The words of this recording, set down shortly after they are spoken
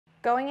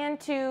Going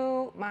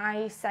into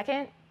my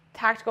second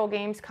tactical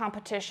games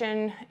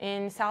competition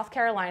in South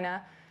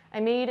Carolina, I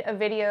made a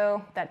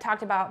video that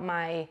talked about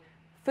my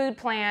food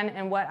plan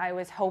and what I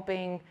was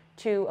hoping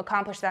to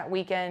accomplish that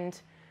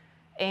weekend.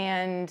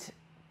 And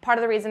part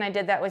of the reason I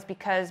did that was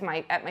because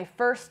at my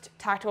first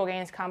tactical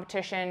games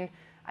competition,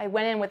 I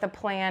went in with a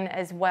plan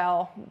as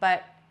well,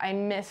 but I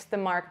missed the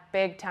mark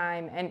big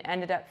time and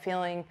ended up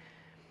feeling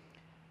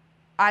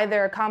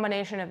either a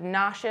combination of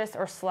nauseous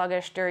or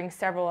sluggish during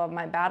several of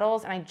my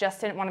battles, and I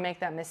just didn't want to make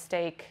that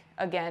mistake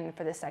again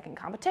for the second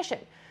competition.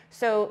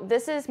 So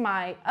this is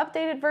my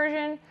updated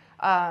version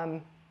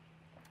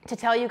to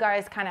tell you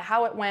guys kind of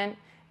how it went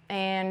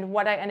and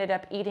what I ended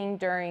up eating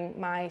during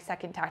my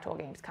second tactical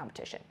games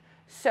competition.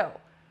 So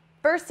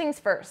first things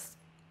first,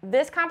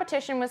 this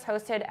competition was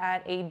hosted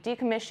at a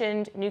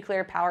decommissioned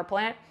nuclear power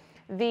plant.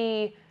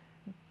 The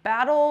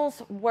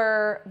battles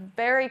were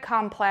very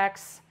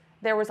complex.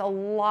 There was a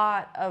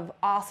lot of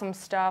awesome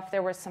stuff.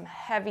 There was some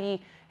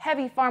heavy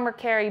farmer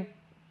carry,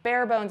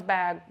 bare bones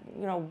bag,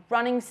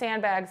 running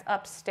sandbags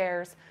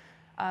upstairs.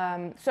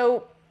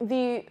 So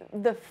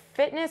the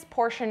fitness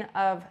portion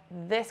of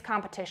this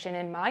competition,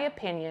 in my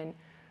opinion,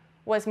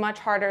 was much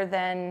harder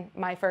than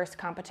my first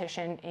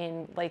competition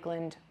in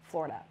Lakeland,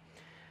 Florida.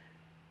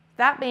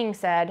 That being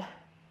said,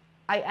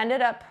 I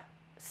ended up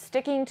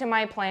sticking to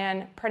my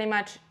plan pretty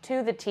much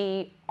to the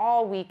T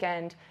all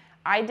weekend.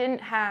 I didn't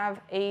have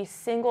a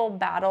single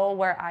battle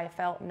where I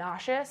felt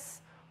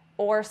nauseous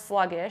or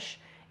sluggish.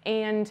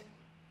 And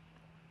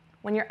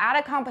when you're at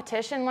a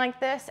competition like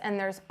this and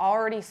there's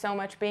already so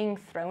much being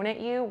thrown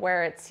at you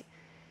where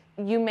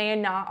you may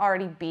not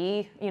already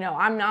be,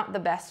 I'm not the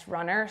best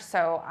runner,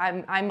 so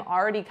I'm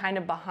already kind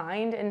of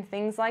behind in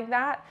things like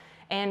that.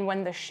 And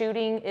when the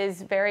shooting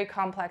is very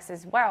complex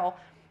as well,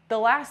 the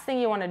last thing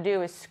you want to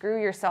do is screw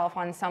yourself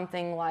on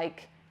something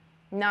like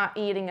not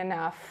eating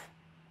enough,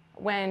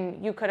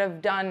 when you could have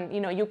done,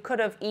 you could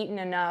have eaten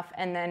enough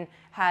and then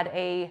had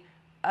a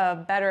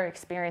better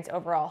experience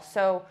overall.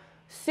 So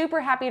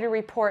super happy to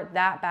report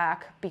that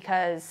back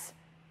because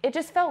it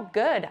just felt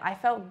good. I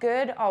felt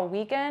good all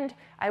weekend.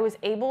 I was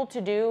able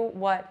to do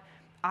what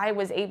I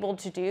was able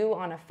to do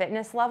on a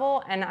fitness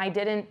level, and I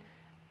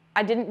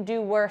didn't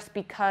do worse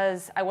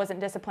because I wasn't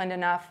disciplined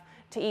enough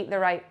to eat the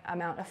right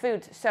amount of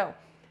food. So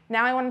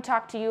now I want to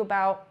talk to you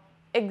about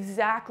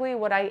exactly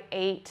what I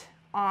ate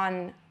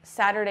on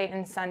Saturday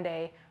and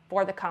Sunday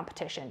for the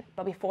competition.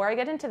 But before I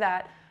get into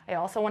that, I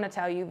also want to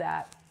tell you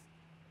that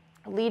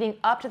leading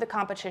up to the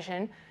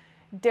competition,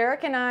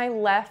 Derek and I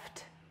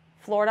left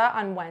Florida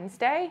on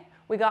Wednesday.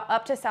 We got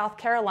up to South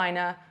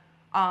Carolina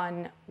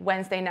on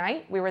Wednesday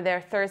night. We were there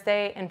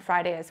Thursday and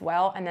Friday as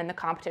well, and then the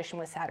competition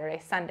was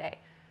Saturday, Sunday.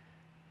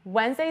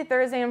 Wednesday,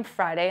 Thursday, and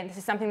Friday, and this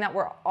is something that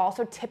we're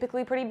also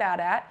typically pretty bad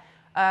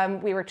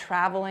at, we were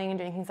traveling and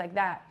doing things like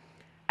that.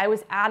 I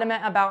was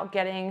adamant about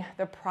getting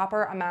the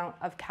proper amount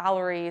of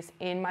calories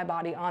in my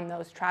body on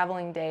those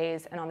traveling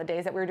days and on the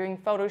days that we were doing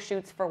photo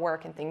shoots for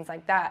work and things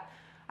like that.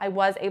 I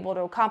was able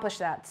to accomplish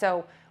that.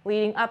 So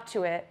leading up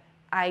to it,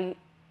 I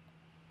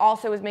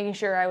also was making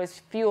sure I was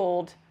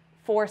fueled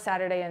for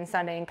Saturday and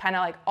Sunday and kind of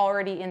like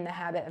already in the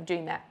habit of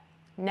doing that.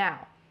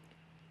 Now,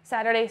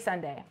 Saturday,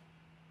 Sunday,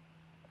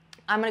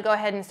 I'm going to go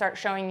ahead and start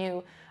showing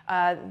you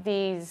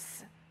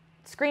these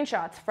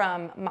screenshots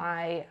from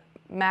my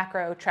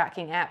macro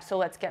tracking app. So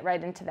let's get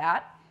right into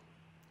that.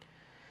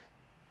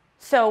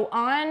 So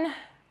on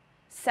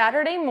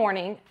Saturday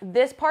morning,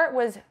 this part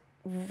was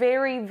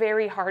very,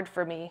 very hard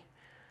for me.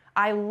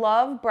 I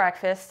love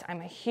breakfast.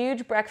 I'm a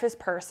huge breakfast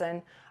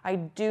person. I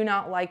do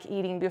not like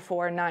eating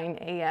before 9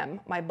 a.m.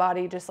 My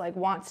body just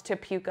wants to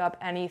puke up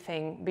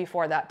anything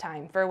before that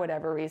time for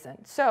whatever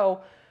reason.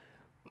 So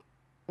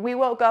we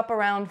woke up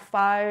around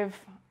 5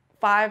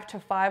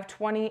 to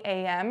 5:20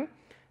 a.m.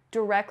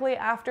 Directly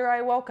after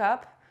I woke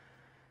up,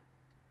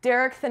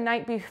 Derek the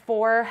night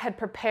before had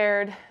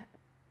prepared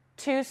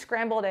 2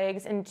 scrambled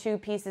eggs and 2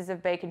 pieces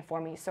of bacon for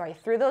me. So I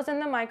threw those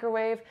in the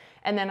microwave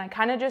and then I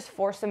kind of just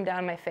forced them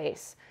down my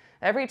face.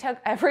 Every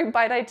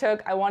bite I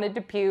took, I wanted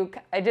to puke.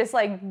 I just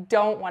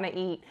don't want to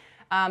eat.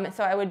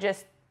 So I would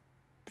just,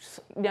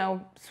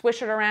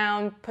 swish it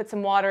around, put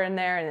some water in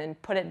there and then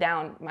put it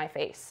down my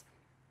face.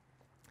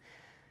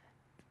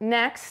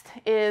 Next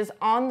is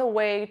on the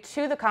way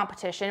to the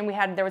competition.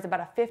 There was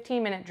about a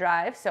 15-minute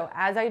drive. So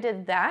as I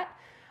did that,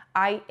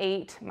 I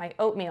ate my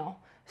oatmeal.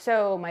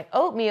 So my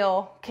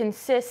oatmeal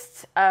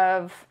consists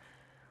of,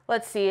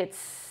 let's see, it's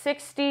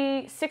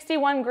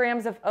 61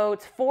 grams of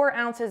oats, 4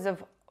 ounces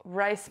of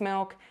rice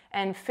milk,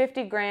 and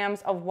 50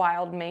 grams of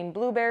wild Maine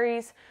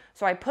blueberries.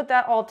 So I put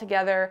that all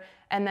together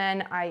and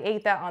then I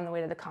ate that on the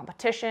way to the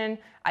competition.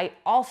 I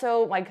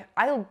also,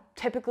 I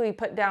typically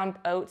put down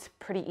oats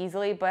pretty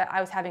easily, but I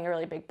was having a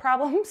really big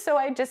problem. So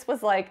I just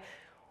was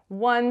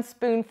 1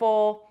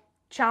 spoonful,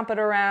 chomp it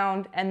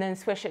around, and then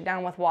swish it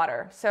down with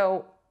water.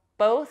 So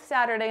both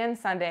Saturday and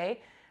Sunday,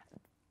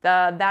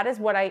 that is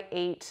what I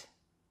ate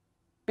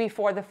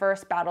before the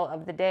first battle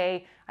of the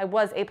day. I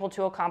was able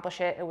to accomplish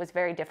it. It was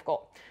very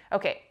difficult.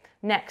 Okay,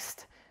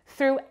 next,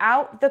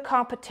 throughout the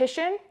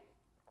competition,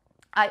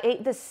 I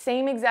ate the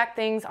same exact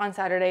things on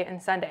Saturday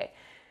and Sunday.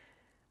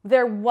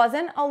 There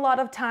wasn't a lot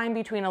of time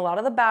between a lot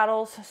of the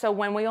battles, so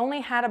when we only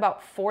had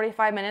about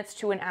 45 minutes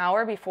to an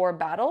hour before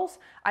battles,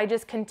 I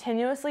just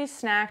continuously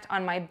snacked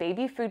on my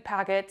baby food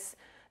packets,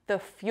 the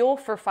Fuel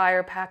for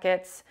Fire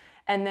packets,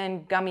 and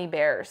then gummy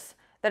bears.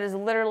 That is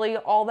literally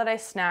all that I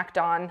snacked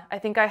on. I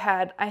think I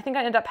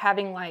ended up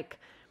having like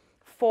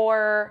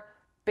 4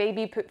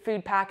 baby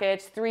food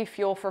packets, 3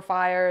 Fuel for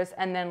Fires,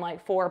 and then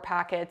like 4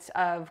 packets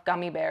of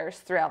gummy bears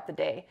throughout the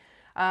day.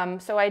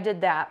 So I did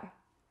that.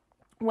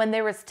 When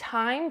there was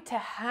time to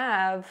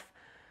have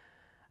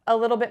a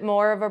little bit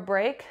more of a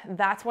break,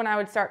 that's when I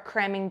would start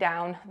cramming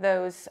down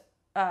those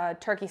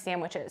turkey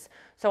sandwiches.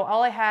 So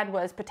all I had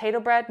was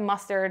potato bread,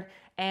 mustard,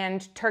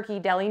 and turkey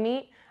deli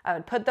meat. I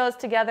would put those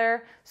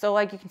together. So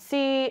like you can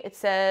see, it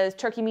says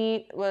turkey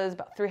meat was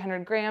about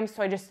 300 grams.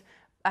 So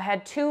I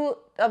had 2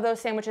 of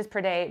those sandwiches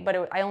per day,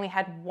 but I only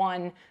had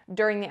 1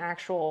 during the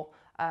actual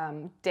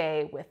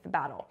day with the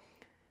battle.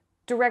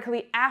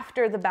 Directly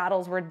after the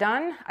battles were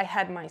done, I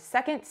had my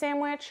second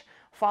sandwich,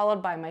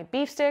 followed by my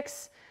beef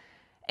sticks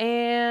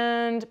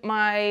and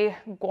my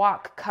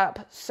guac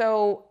cup.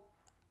 So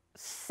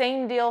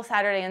same deal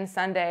Saturday and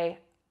Sunday.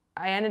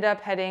 I ended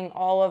up hitting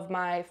all of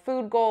my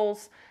food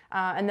goals,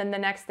 and then the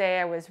next day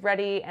I was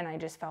ready and I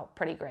just felt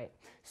pretty great.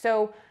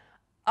 So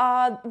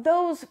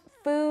those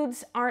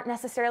foods aren't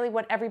necessarily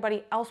what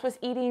everybody else was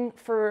eating.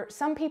 For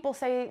some people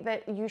say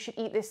that you should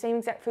eat the same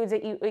exact foods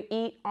that you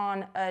eat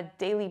on a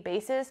daily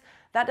basis.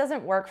 That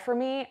doesn't work for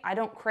me. I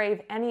don't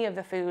crave any of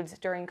the foods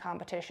during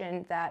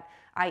competition that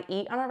I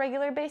eat on a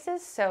regular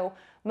basis. So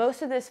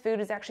most of this food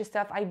is actually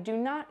stuff I do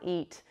not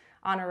eat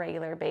on a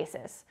regular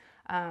basis.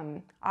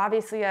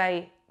 Obviously,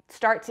 I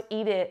start to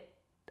eat it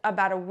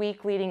about a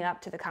week leading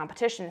up to the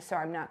competition, so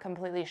I'm not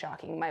completely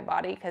shocking my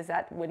body because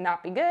that would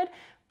not be good.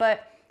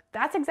 But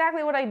that's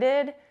exactly what I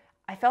did.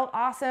 I felt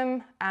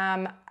awesome.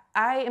 I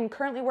am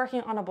currently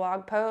working on a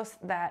blog post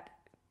that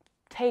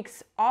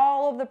takes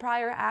all of the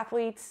prior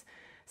athletes'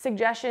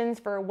 suggestions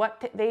for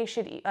what they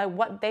should eat,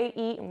 what they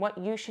eat, and what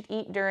you should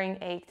eat during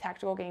a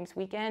Tactical Games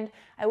weekend.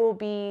 I will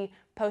be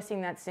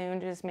posting that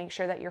soon. Just make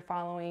sure that you're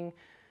following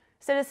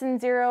Citizen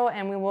Zero,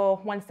 and we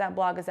will, once that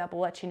blog is up,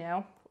 we'll let you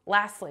know.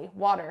 Lastly,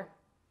 water.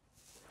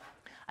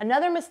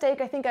 Another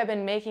mistake I think I've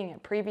been making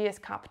at previous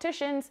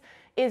competitions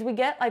is we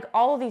get like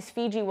all of these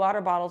Fiji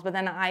water bottles, but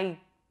then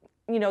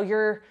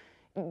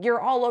you're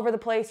all over the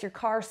place, your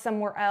car's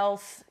somewhere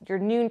else, your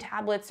noon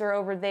tablets are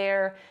over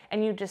there,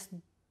 and you just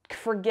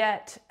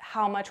forget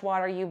how much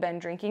water you've been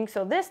drinking.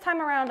 So this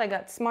time around I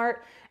got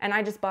smart and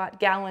I just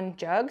bought gallon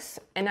jugs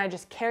and I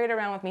just carried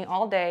around with me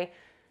all day,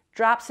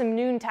 dropped some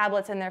noon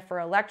tablets in there for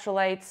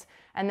electrolytes,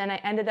 and then I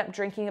ended up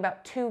drinking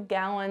about 2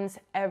 gallons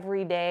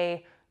every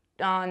day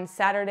on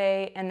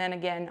Saturday and then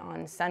again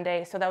on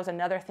Sunday. So that was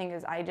another thing,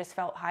 is I just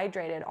felt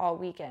hydrated all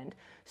weekend.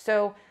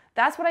 So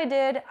that's what I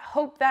did.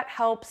 Hope that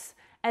helps.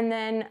 And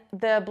then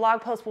the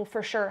blog post will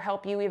for sure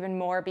help you even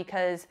more,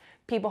 because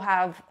people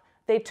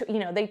they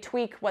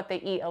tweak what they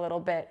eat a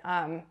little bit.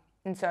 And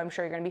so I'm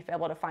sure you're going to be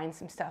able to find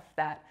some stuff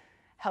that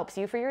helps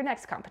you for your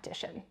next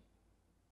competition.